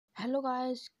Hello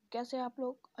guys, कैसे आप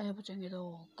लोग आए बचेंगे। तो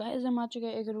गाइस हम आ चुके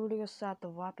हैं एक वीडियो के साथ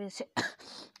वापस से।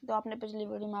 तो आपने पिछली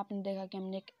वीडियो में आपने देखा कि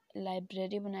हमने एक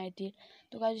लाइब्रेरी बनाई थी।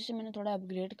 तो गाइस इसे मैंने थोड़ा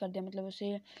अपग्रेड कर दिया, मतलब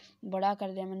उसे बड़ा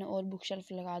कर दिया मैंने और बुक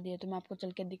शेल्फ लगा दिया। तो मैं आपको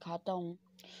चल के दिखाता हूँ।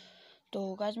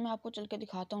 तो गाइस मैं आपको चल के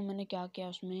दिखाता हूँ मैंने क्या किया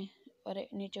उसमें। अरे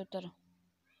नीचे उतर,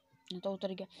 तो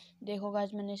उतर गया। देखो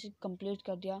गाइस मैंने इसे कंप्लीट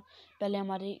कर दिया। पहले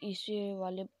हमारे इसी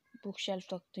वाले बुक शेल्फ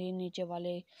तक थे नीचे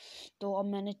वाले, तो अब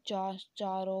मैंने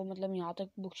चारों मतलब यहाँ तक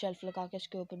बुक शेल्फ लगा के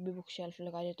इसके ऊपर भी बुक शेल्फ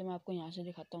लगा दिया। तो मैं आपको यहाँ से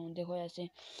दिखाता हूँ, देखो ऐसे।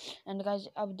 एंड गाइस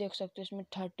अब देख सकते हो इसमें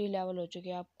 30 लेवल हो चुके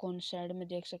हैं। आप कौन साइड में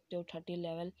देख सकते हो 30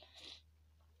 लेवल।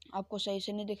 आपको सही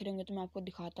से नहीं दिख रहे होंगे तो मैं आपको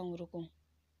दिखाता हूँ, रुको।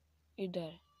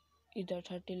 इधर इधर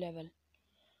 30 लेवल,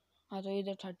 हाँ तो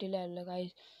इधर 30 लेवल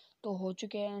लगाई तो हो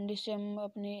चुके हैं। एंड इससे हम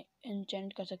अपने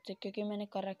एन्चेंट कर सकते हैं क्योंकि मैंने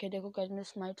कर रखे। देखो गाइस मुझे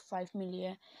स्माइट 5 मिली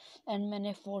है एंड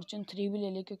मैंने फॉर्चून 3 भी ले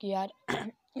ली क्योंकि यार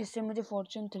इससे मुझे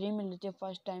फॉर्चून 3 मिल रही थी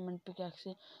फर्स्ट डायमंड पिकैक्स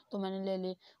से, तो मैंने ले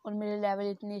ली। और मेरे लेवल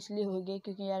इतने इसलिए हो गए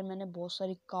क्योंकि यार मैंने बहुत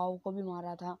सारी काऊ को भी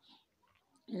मारा था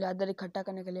लेदर इकट्ठा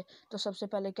करने के लिए। तो सबसे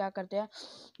पहले क्या करते हैं,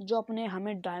 जो अपने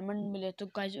हमें डायमंड मिले तो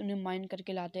गाइस उन्हें माइन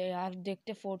करके लाते हैं। यार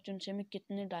देखते फॉर्चून से हमें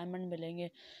कितने डायमंड मिलेंगे।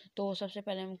 तो सबसे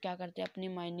पहले हम क्या करते हैं, अपनी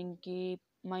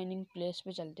माइनिंग प्लेस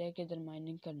पे चलते हैं, किधर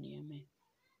माइनिंग करनी है हमें।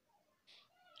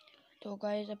 तो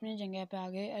गाइस अपनी जगह पे आ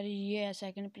गए। अरे ये है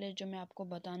सेकंड प्लेस जो मैं आपको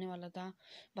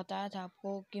बताया था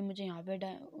आपको कि मुझे यहाँ पे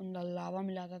लावा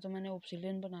मिला था, तो मैंने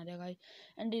ऑब्सिडियन बना दिया गाइस।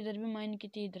 एंड इधर भी माइन की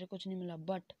थी, इधर कुछ नहीं मिला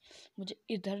बट मुझे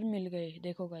इधर मिल गए।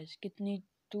 देखो गाइस कितनी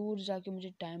दूर जाके मुझे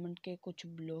डायमंड के कुछ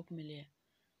ब्लॉक मिले हैं।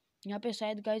 यहाँ पे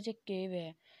शायद गाइस एक केव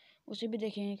है, उसे भी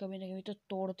देखेंगे कभी ना कभी। तो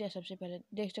तोड़ते हैं सबसे पहले।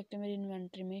 देख सकते हैं मेरी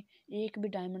इन्वेंट्री में एक भी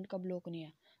डायमंड का ब्लॉक नहीं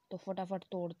है, तो फटाफट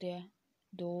तोड़ते हैं।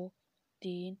 2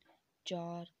 3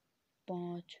 4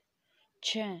 5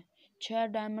 छः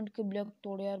डायमंड के ब्लॉक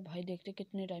तोड़े यार भाई। देखते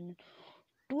कितने डायमंड,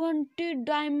 20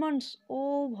 डायमंड्स।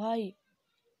 ओ भाई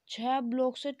 6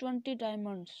 ब्लॉक से 20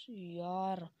 डायमंड्स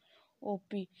यार,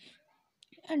 ओपी।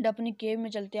 एंड अपनी केव में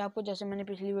चलते हैं। आपको जैसे मैंने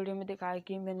पिछली वीडियो में दिखाया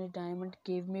कि मैंने डायमंड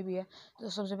केव में भी है, तो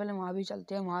सबसे पहले वहाँ भी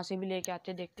चलते हैं, वहाँ से भी लेके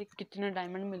आते हैं, देखते कितने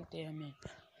डायमंड मिलते हैं हमें।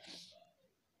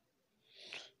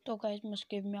 तो गाइस मैं उस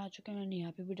केव में आ चुके हैं,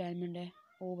 यहाँ पे भी डायमंड है।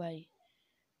 ओ भाई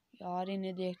यार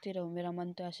इन्हें देखते रहो, मेरा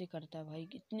मन तो ऐसे ही करता है भाई।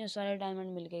 इतने सारे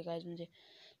डायमंड मिल गए गाइस मुझे।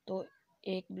 तो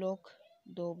 1 block,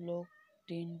 2 block,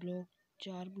 3 block,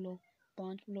 4 block,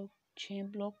 5 block, 6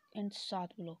 block and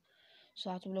 7 block.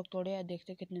 7 block तोड़े हैं,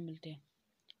 देखते कितने मिलते हैं।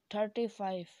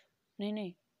 35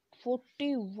 नहीं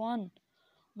 41,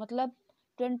 मतलब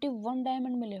 21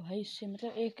 डायमंड मिले भाई इससे,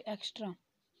 मतलब एक एक्स्ट्रा।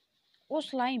 ओ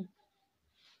स्लाइम,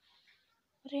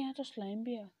 अरे यहाँ तो स्लाइम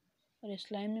भी है। अरे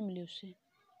स्लाइम नहीं मिली उससे,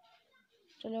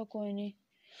 चलो कोई नहीं।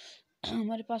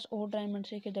 हमारे पास और डायमंड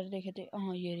से किधर देखे थे,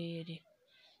 हाँ ये रे।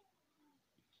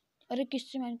 अरे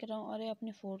किससे माइन कर रहा हूँ, अरे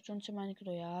अपने फॉर्चून से माइन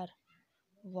करो यार।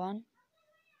 1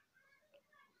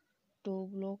 2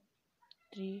 ब्लॉक,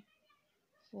 3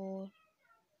 4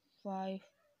 5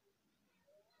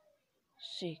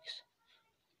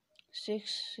 6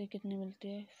 से कितने मिलते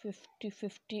हैं,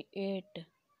 58।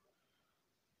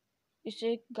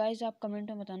 इसे गाइस आप कमेंट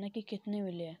में बताना कि कितने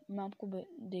मिले हैं, मैं आपको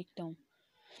देखता हूँ।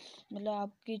 मतलब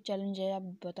आपकी चैलेंज है, आप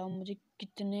बताओ मुझे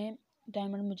कितने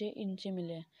डायमंड मुझे इनसे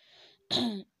मिले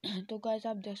हैं। तो गाइस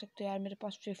आप देख सकते हो यार मेरे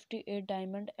पास 58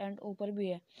 डायमंड एंड ऊपर भी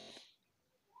है।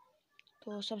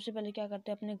 तो सबसे पहले क्या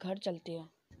करते हैं, अपने घर चलते हैं।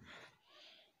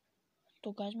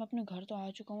 तो गाइस मैं अपने घर तो आ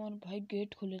चुका हूँ और भाई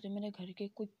गेट खुले थे मेरे घर के,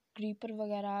 कोई क्रीपर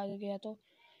वगैरह आ गया तो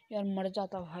यार मर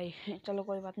जाता भाई। चलो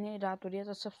कोई बात नहीं, रात हो रही है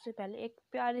तो सबसे पहले एक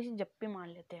प्यारी सी जप्पी मार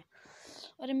लेते हैं।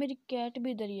 अरे मेरी कैट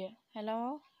भी इधर ही है।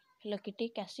 हेलो हेलो किटी,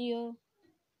 कैसी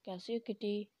हो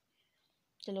किटी।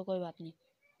 चलो कोई बात नहीं।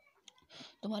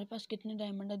 तुम्हारे पास कितने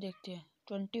डायमंड है देखते हैं।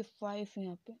 25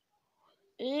 यहाँ पे,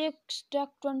 एक स्टैक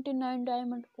 29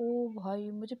 डायमंड। ओ भाई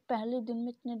मुझे पहले दिन में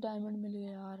इतने डायमंड मिल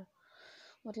गए यार,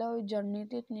 मतलब जर्नी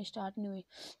थी इतनी स्टार्ट नहीं हुई।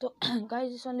 तो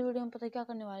गाइस इस वाली वीडियो में पता है क्या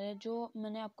करने वाले हैं, जो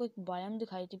मैंने आपको एक बायोम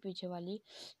दिखाई थी पीछे वाली,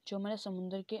 जो हमारे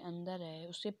समुद्र के अंदर है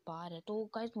उससे पार है। तो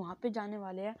गाइस वहाँ पे जाने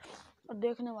वाले हैं और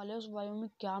देखने वाले हैं उस बायोम में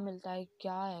क्या मिलता है,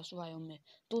 क्या है उस बायोम में।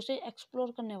 तो उसे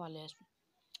एक्सप्लोर करने वाले हैं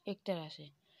एक तरह से।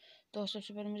 तो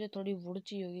सबसे पहले मुझे थोड़ी वुड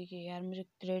चाहिए होगी कि यार मुझे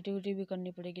क्रिएटिविटी भी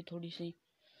करनी पड़ेगी थोड़ी सी।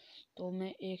 तो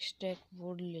मैं एक स्टैक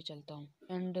वुड ले चलता हूँ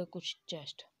एंड कुछ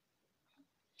चेस्ट,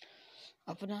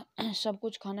 अपना सब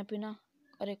कुछ खाना पीना।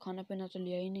 अरे खाना पीना तो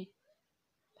लिया ही नहीं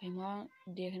भाई, वहाँ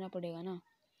देखना पड़ेगा ना।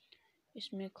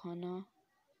 इसमें खाना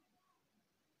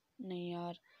नहीं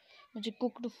यार, मुझे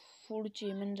कुक्ड फूड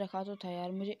चाहिए। मैंने रखा तो था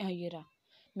यार मुझे, हाँ ये रहा,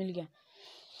 मिल गया।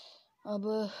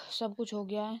 अब सब कुछ हो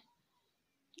गया है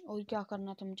और क्या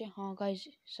करना था मुझे। हाँ गाइस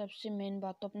सबसे मेन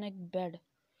बात तो अपना एक बेड,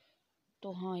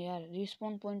 तो हाँ यार,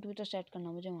 रिस्पॉन पॉइंट भी तो सेट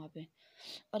करना मुझे वहाँ पे।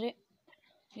 अरे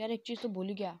यार एक चीज़ तो भूल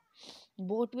ही गया,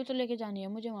 बोट भी तो लेके जानी है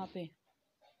मुझे वहाँ पे।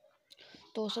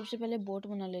 तो सबसे पहले बोट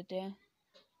बना लेते हैं।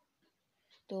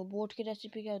 तो बोट की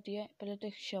रेसिपी क्या होती है, पहले तो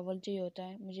एक शवल चाहिए होता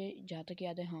है मुझे जहाँ तक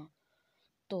याद है। हाँ,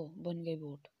 तो बन गई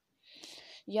बोट।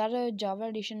 यार जावा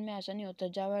एडिशन में ऐसा नहीं होता,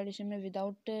 जावा एडिशन में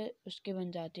विदाउट उसके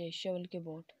बन जाते हैं शवल के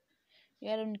बोट।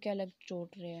 यार उनके अलग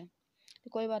चोट रहे हैं, तो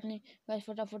कोई बात नहीं गाइस,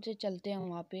 फटाफट से चलते हैं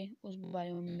वहाँ पे उस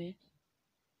बायोम में।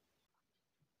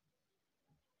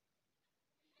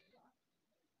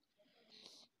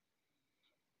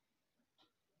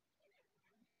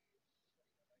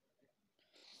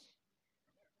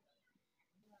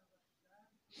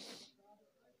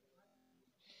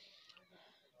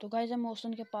 तो गाइस हम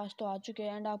ओशन के पास तो आ चुके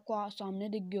हैं, एंड आपको सामने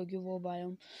दिख गई होगी वो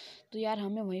बायोम। तो यार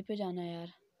हमें वहीं पे जाना है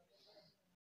यार।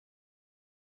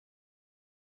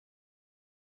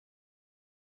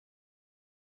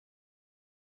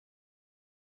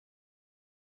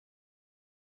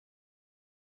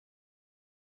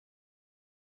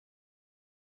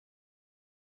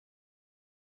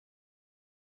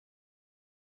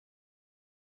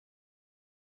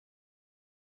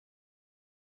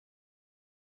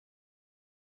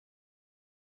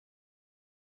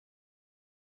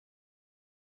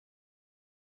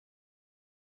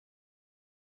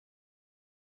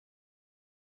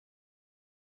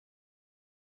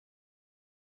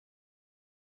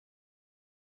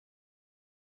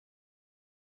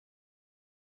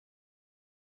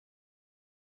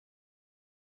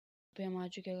 पे हम आ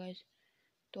चुके हैं गाइस।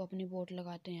 तो अपनी बोट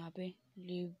लगाते हैं यहाँ पे,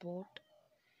 लीव बोट,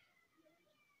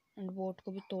 एंड बोट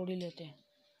को भी तोड़ ही लेते हैं।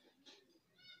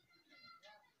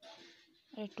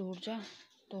 अरे टूट जा।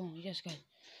 तो यस गाइस,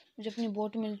 मुझे अपनी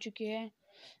बोट मिल चुकी है।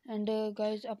 एंड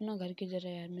गाइस अपना घर किधर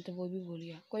है यार, मैं तो वो भी भूल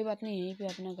गया। कोई बात नहीं, यहीं पे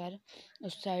अपना घर,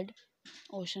 उस साइड,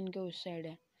 ओशन के उस साइड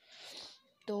है।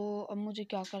 तो अब मुझे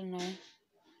क्या करना है,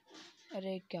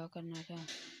 अरे क्या करना था,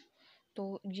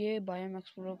 तो ये बायोम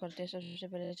एक्सप्लोर करते हैं सबसे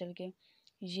पहले चल के।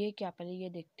 ये क्या, पहले ये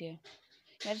देखते हैं।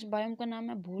 यार इस बायोम का नाम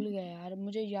मैं भूल गया यार,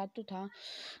 मुझे याद तो था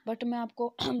बट मैं आपको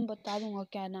बता दूंगा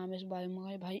क्या नाम है इस बायोम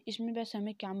का। भाई इसमें वैसे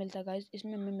हमें क्या मिलता है गाइस,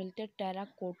 इसमें हमें मिलते हैं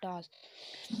टेराकोटास।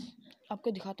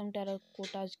 आपको दिखाता हूँ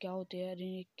टेराकोटास क्या होते हैं,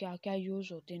 अरे क्या क्या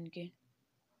यूज़ होते हैं इनके।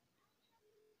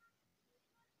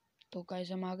 तो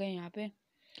गाइस हम आ गए यहाँ पे,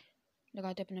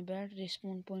 लगाते अपने बेड,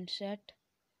 रिस्पॉन पॉइंट सेट,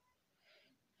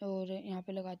 और यहाँ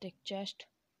पे लगाते एक चेस्ट,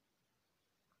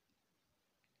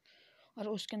 और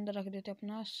उसके अंदर रख देते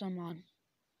अपना सामान।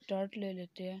 डर्ट ले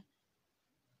लेते हैं,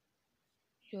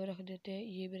 ये रख देते हैं,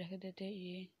 ये भी रख देते हैं।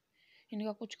 ये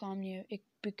इनका कुछ काम नहीं है। एक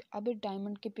पिक, अभी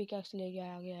डायमंड के पिकैक्स ले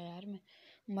गया आ गया यार, मैं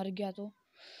मर गया तो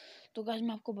गाइस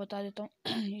मैं आपको बता देता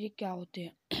हूँ ये क्या होते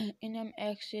हैं। इन्हें हम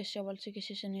एक्स से, शवल से,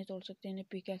 किसी से नहीं तोड़ सकते, इन्हें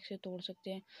पिकैक्स से तोड़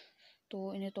सकते हैं।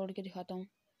 तो इन्हें तोड़ के दिखाता हूँ।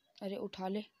 अरे उठा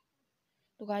ले।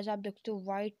 तो गाइस आप देखते हो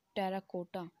वाइट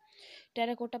टेराकोटा।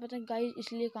 टेराकोटा पता है गाइस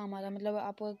इसलिए काम आता है, मतलब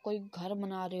आप कोई घर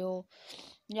बना रहे हो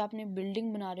या अपनी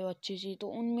बिल्डिंग बना रहे हो अच्छी सी, तो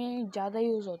उनमें ज़्यादा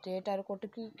यूज़ होते हैं टेराकोटा,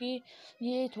 क्योंकि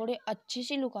ये थोड़े अच्छी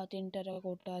सी लुक आती है इन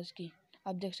टेराकोटास की।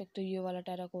 आप देख सकते हो ये वाला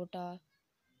टेराकोटा,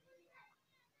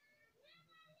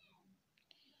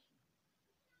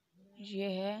 ये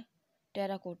है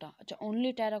टेराकोटा। अच्छा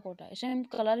ओनली टेराकोटा, इसे हम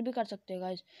कलर भी कर सकते हैं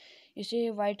गाइस, इसे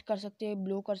वाइट कर सकते हैं,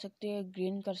 ब्लू कर सकते हैं,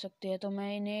 ग्रीन कर सकते हैं। तो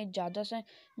मैं इन्हें ज़्यादा से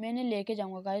मैं इन्हें लेके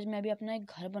जाऊंगा गाइस। मैं भी अपना एक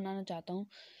घर बनाना चाहता हूँ,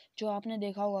 जो आपने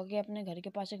देखा होगा कि अपने घर के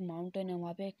पास एक माउंटेन है,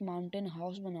 वहाँ पे एक माउंटेन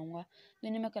हाउस बनाऊंगा। तो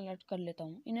इन्हें मैं कलेक्ट कर लेता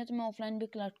हूँ, इन्हें तो मैं ऑफलाइन भी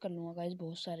कलेक्ट कर लूँगा गाइस,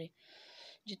 बहुत सारे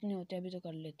जितने होते हैं अभी तो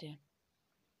कर लेते हैं।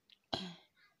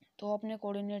 तो अपने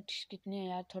कोऑर्डिनेट्स कितने हैं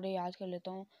यार, थोड़े याद कर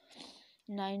लेता हूँ।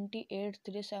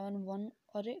 98,371,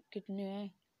 अरे कितने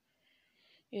हैं,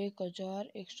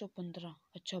 1,115।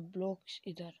 अच्छा ब्लॉक्स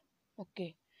इधर, ओके।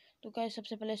 तो गाइस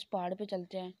सबसे पहले इस पहाड़ पे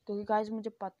चलते हैं, क्योंकि गाइस मुझे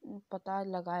पता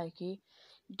लगा है कि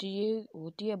जो ये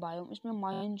होती है बायोम, इसमें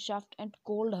माइन शाफ्ट एंड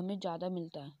गोल्ड हमें ज़्यादा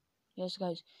मिलता है। यस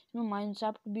गाइस, इसमें माइन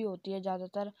शाफ्ट भी होती है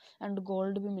ज़्यादातर, एंड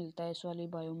गोल्ड भी मिलता है इस वाली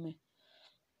बायोम में।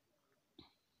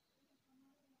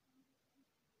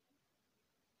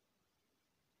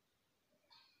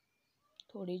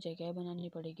 थोड़ी जगह बनानी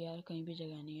पड़ेगी यार, कहीं भी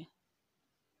जगह नहीं है।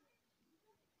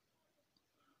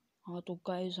 हाँ तो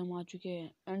गाइस हम आ चुके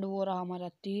हैं, एंड वो रहा हमारा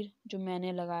तीर जो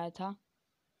मैंने लगाया था।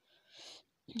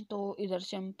 तो इधर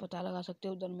से हम पता लगा सकते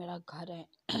हैं, उधर मेरा घर है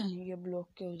ये ब्लॉक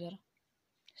के उधर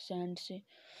सैंड से।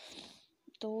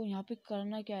 तो यहाँ पे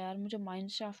करना क्या यार, मुझे माइन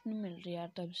शाफ्ट नहीं मिल रही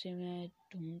यार, तब से मैं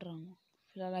ढूंढ रहा हूँ।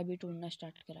 फिलहाल अभी ढूंढना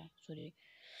स्टार्ट करा है, सॉरी।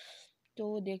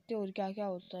 तो देखते और क्या क्या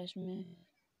होता है इसमें,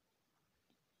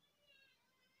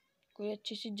 कोई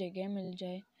अच्छी सी जगह मिल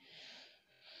जाए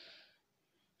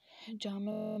जहाँ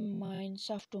मैं माइन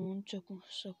शाफ्ट ढूंढ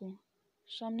सकूँ।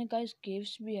 सामने गाइस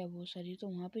केव्स भी है बहुत सारी, तो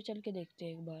वहाँ पे चल के देखते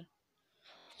हैं एक बार।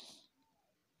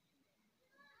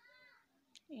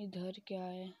 इधर क्या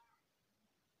है?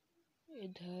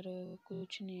 इधर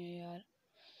कुछ नहीं है यार।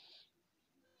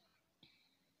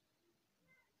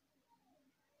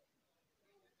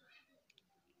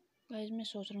 गाइस मैं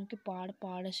सोच रहा हूँ कि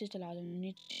पहाड़ से चला जाऊँ,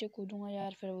 नीचे कूदूंगा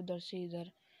यार फिर उधर से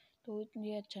इधर, तो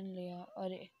ये अच्छा नहीं लगेगा।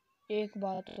 अरे एक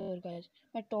बात और गाइस,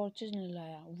 मैं टॉर्चेस नहीं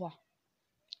लाया। वाह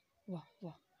वाह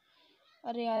वाह।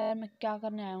 अरे यार मैं क्या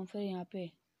करने आया हूँ फिर यहाँ पे,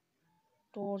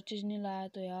 टॉर्चेस नहीं लाया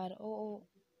तो यार। ओ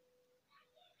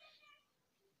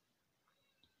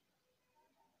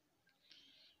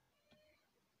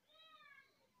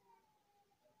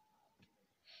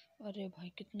अरे भाई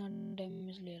कितना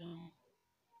डैमेज ले रहा हूँ।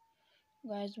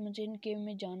 गाइस मुझे इन केव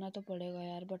में जाना तो पड़ेगा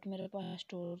यार, बट मेरे पास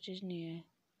टॉर्चेस नहीं है।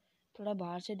 थोड़ा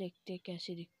बाहर से देखते हैं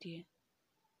कैसी दिखती है।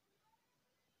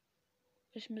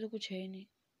 इसमें तो कुछ है ही नहीं।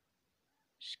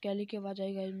 स्केली की आवाज़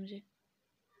आई गाइस मुझे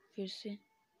फिर से।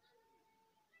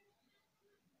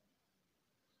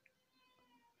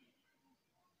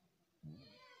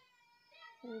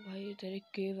 ओ भाई इधर एक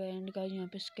केव है एंड गाइस यहाँ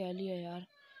पे स्केली है यार।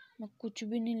 मैं कुछ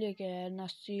भी नहीं लेके आया, ना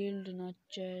शील्ड ना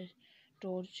चेस्ट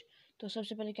टॉर्च। तो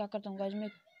सबसे पहले क्या करता हूँ गाइस मैं,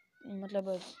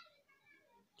 मतलब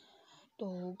तो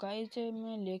गाइस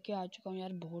मैं लेके आ चुका हूँ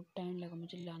यार, बहुत टाइम लगा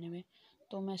मुझे लाने में।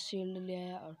 तो मैं शील्ड ले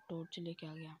आया और टॉर्च लेके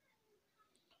आ गया।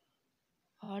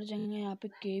 हर जगह यहाँ पे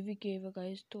केव ही केव है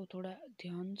गाइस, तो थोड़ा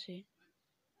ध्यान से।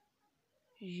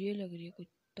 ये लग रही है कुछ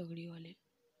तगड़ी वाली।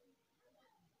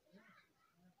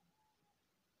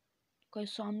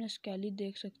 गाइस सामने स्केली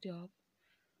देख सकते हो आप।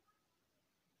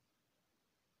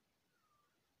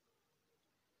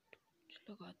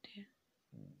 लगाते हैं।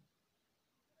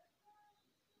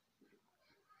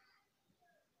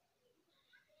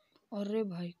 अरे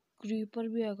भाई क्रीपर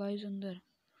भी है गाइस अंदर।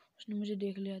 उसने मुझे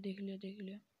देख लिया देख लिया देख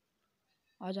लिया।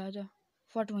 आजा आजा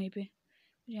फट वहीं पे।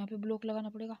 यहाँ पे ब्लॉक लगाना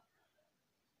पड़ेगा।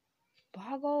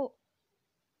 भागो।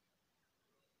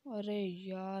 अरे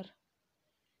यार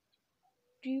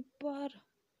क्रीपर,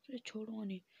 अरे छोड़ूंगा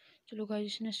नहीं। चलो गाइस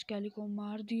इसने स्केली को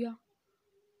मार दिया।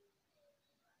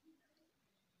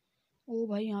 ओ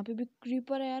भाई यहाँ पे भी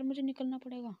क्रीपर है यार, मुझे निकलना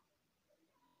पड़ेगा।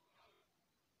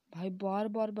 भाई बार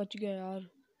बार बच गया यार।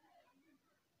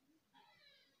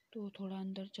 तो थोड़ा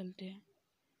अंदर चलते हैं।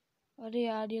 अरे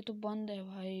यार ये तो बंद है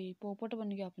भाई, पोपट बन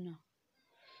गया अपना।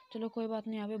 चलो कोई बात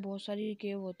नहीं, यहाँ पे बहुत सारी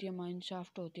केव होती है, माइन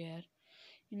शाफ्ट होती है यार,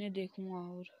 इन्हें देखूंगा।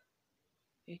 और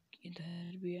एक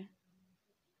इधर भी है।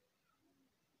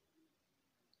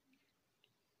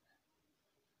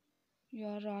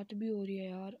 यार रात भी हो रही है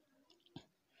यार।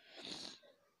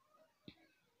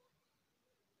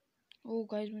 ओ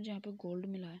गाइस मुझे यहाँ पे गोल्ड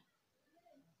मिला है।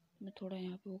 मैं थोड़ा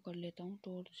यहाँ पे वो कर लेता हूँ,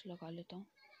 टॉर्च लगा लेता हूँ।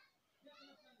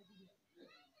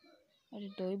 अरे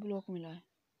 2 ही ब्लॉक मिला है,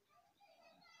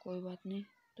 कोई बात नहीं।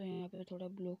 तो यहाँ पे थोड़ा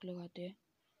ब्लॉक लगाते हैं।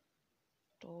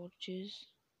 टॉर्चेस।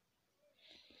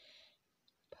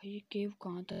 भाई ये केव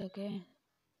कहाँ तक है?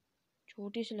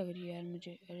 छोटी सी लग रही है यार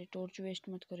मुझे। अरे टॉर्च वेस्ट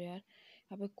मत करो यार।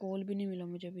 यहाँ पे कोल भी नहीं मिला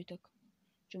मुझे अभी तक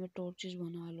जो मैं टॉर्चेस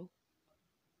बना लूँ।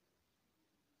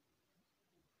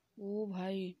 ओ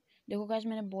भाई देखो गाइस,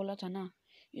 मैंने बोला था ना,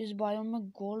 इस बायोम में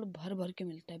गोल्ड भर भर के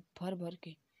मिलता है, भर भर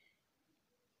के।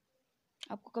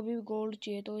 आपको कभी भी गोल्ड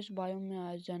चाहिए तो इस बायोम में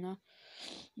आ जाना।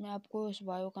 मैं आपको इस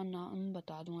बायो का नाम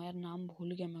बता दूंगा यार, नाम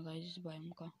भूल गया मैं गाइस इस बायोम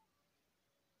का।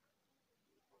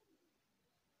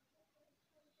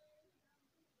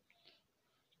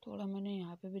 थोड़ा मैंने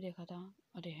यहाँ पे भी देखा था।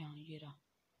 अरे हाँ ये रहा।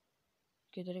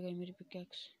 किधर गई मेरी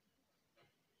पिकैक्स?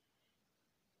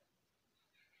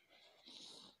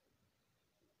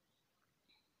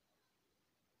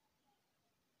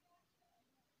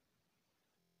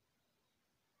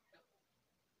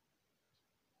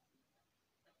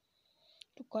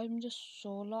 तो गाइस मुझे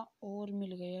 16 और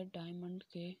मिल गए हैं डायमंड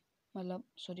के, मतलब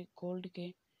सॉरी गोल्ड के।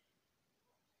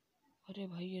 अरे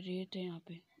भाई ये रेत है, यहाँ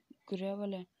पे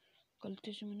ग्रेवल है।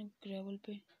 गलती से मैंने ग्रेवल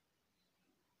पे,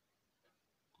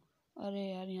 अरे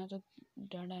यार यहाँ तो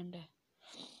डेड एंड है।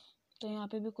 तो यहाँ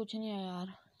पे भी कुछ नहीं है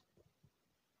यार।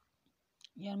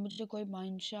 यार मुझे कोई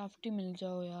माइन शाफ्ट ही मिल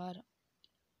जाओ यार।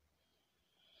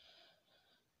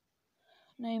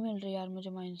 नहीं मिल रही यार मुझे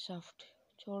माइन शाफ्ट,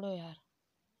 छोड़ो यार।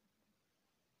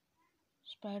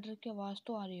 स्पाइडर की आवाज़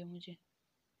तो आ रही है मुझे।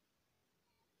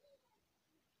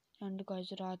 एंड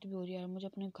गाइस रात भी हो रही है यार, मुझे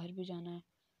अपने घर भी जाना है।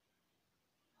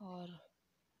 और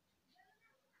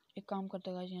एक काम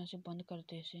करते गाइस, यहाँ से बंद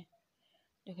करते इसे।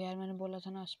 देखो यार मैंने बोला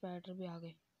था ना, स्पाइडर भी आ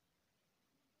गए।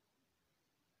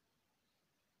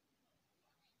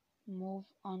 मूव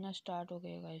आना स्टार्ट हो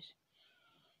गया गाइस।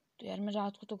 तो यार मैं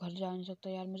रात को तो घर जा नहीं सकता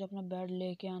यार, मुझे अपना बेड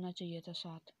लेके आना चाहिए था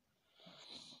साथ।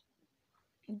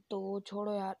 तो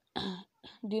छोड़ो यार।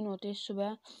 दिन होते ही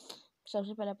सुबह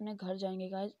सबसे पहले अपने घर जाएंगे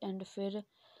गाइस, एंड फिर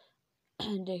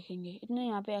देखेंगे। इतने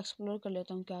यहाँ पे एक्सप्लोर कर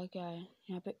लेता हूँ क्या क्या है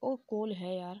यहाँ पे। ओ कोल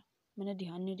है यार, मैंने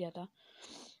ध्यान नहीं दिया था,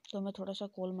 तो मैं थोड़ा सा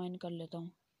कोल माइन कर लेता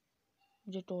हूँ,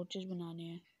 मुझे टॉर्चेस बनाने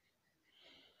हैं।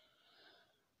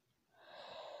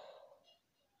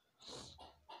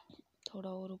 थोड़ा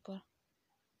और ऊपर।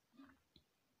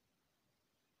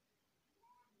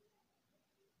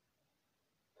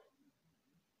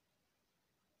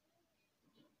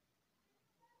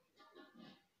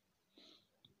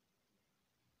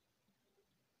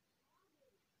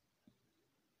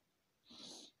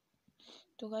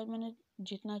 तो गाइस मैंने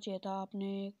जितना चाहिए था अपने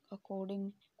अकॉर्डिंग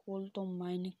कोल तो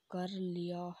माइन कर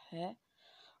लिया है,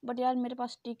 बट यार मेरे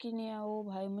पास स्टिक ही नहीं है। ओ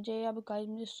भाई मुझे अब गाइस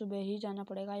मुझे सुबह ही जाना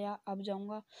पड़ेगा, या अब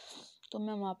जाऊंगा तो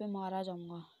मैं वहाँ पे मारा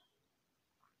जाऊंगा।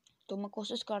 तो मैं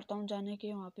कोशिश करता हूँ जाने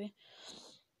की वहाँ पे।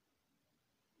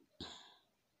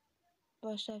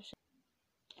 बस ऐसे।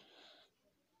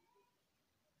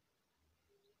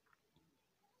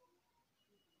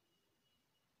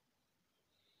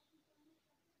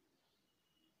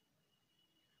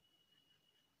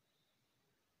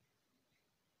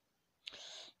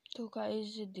 तो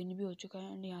गाइस दिन भी हो चुका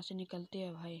है एंड यहाँ से निकलते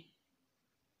हैं भाई।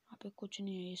 यहाँ पे कुछ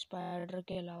नहीं है स्पाइडर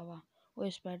के अलावा। वो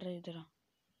स्पाइडर इधर आ।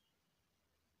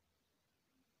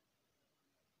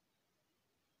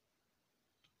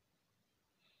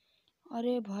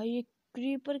 अरे भाई ये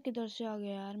क्रीपर किधर से आ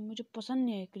गया यार, मुझे पसंद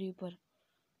नहीं है क्रीपर।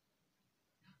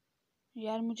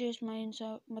 यार मुझे इस माइन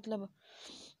सा मतलब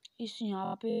इस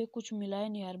यहाँ पे कुछ मिला ही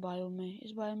नहीं यार बायो में।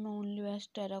 इस बायो में ओनली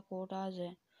वेस्ट टेराकोटाज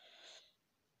है।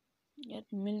 यार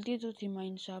मिलती तो थी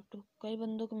माइन शाफ्ट, कई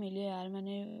बंदों को मिली है यार,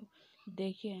 मैंने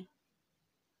देखी है,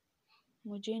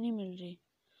 मुझे नहीं मिल रही।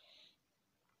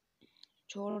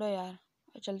 छोड़ो यार,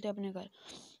 चलते अपने घर।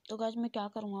 तो गाइस मैं क्या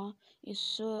करूँगा,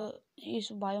 इस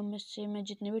इस बायो में से मैं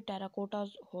जितने भी टेराकोटा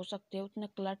हो सकते हैं उतने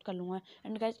कलेक्ट कर लूँगा।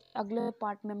 एंड गाइस अगले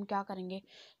पार्ट में हम क्या करेंगे,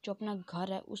 जो अपना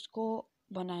घर है उसको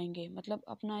बनाएंगे, मतलब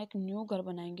अपना एक न्यू घर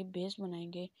बनाएंगे, बेस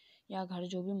बनाएंगे या घर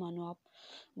जो भी मानो आप,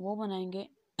 वो बनाएंगे।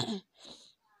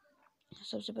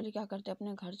 सबसे पहले क्या करते हैं,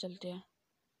 अपने घर चलते हैं।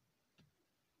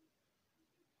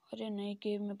 अरे नहीं,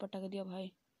 केव में पटक दिया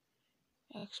भाई,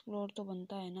 एक्सप्लोर तो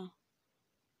बनता है ना।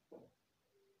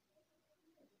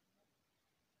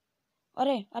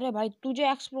 अरे अरे भाई तुझे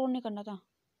एक्सप्लोर नहीं करना था।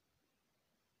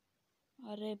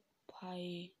 अरे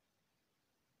भाई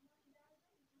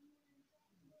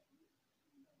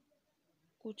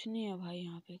कुछ नहीं है भाई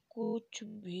यहाँ पे कुछ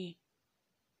भी।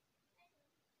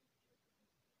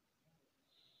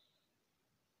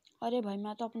 अरे भाई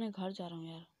मैं तो अपने घर जा रहा हूँ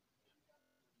यार,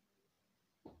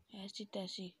 ऐसी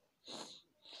तैसी।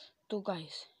 तो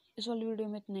गाइस इस वाली वीडियो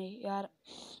में इतना ही यार।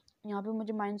 यहाँ पे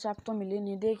मुझे माइनक्राफ्ट तो मिली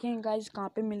नहीं, देखें गाइस कहाँ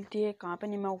पे मिलती है कहाँ पे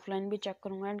नहीं, मैं ऑफलाइन भी चेक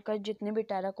करूँगा। एंड गाइस जितने भी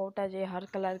टेराकोटा है हर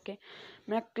कलर के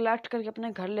मैं कलेक्ट करके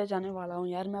अपने घर ले जाने वाला हूँ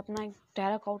यार। मैं अपना एक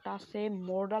टेराकोटा से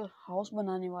मॉडल हाउस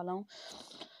बनाने वाला हूँ।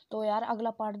 तो यार अगला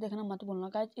पार्ट देखना मत भूलना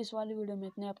गाइस। इस वाली वीडियो में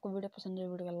इतने, आपको वीडियो पसंद है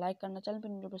वीडियो को लाइक करना, चैनल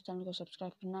पर चैनल को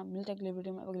सब्सक्राइब करना। मिलते हैं अगले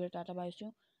वीडियो में, अगले tata bye,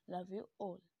 love you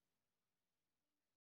all.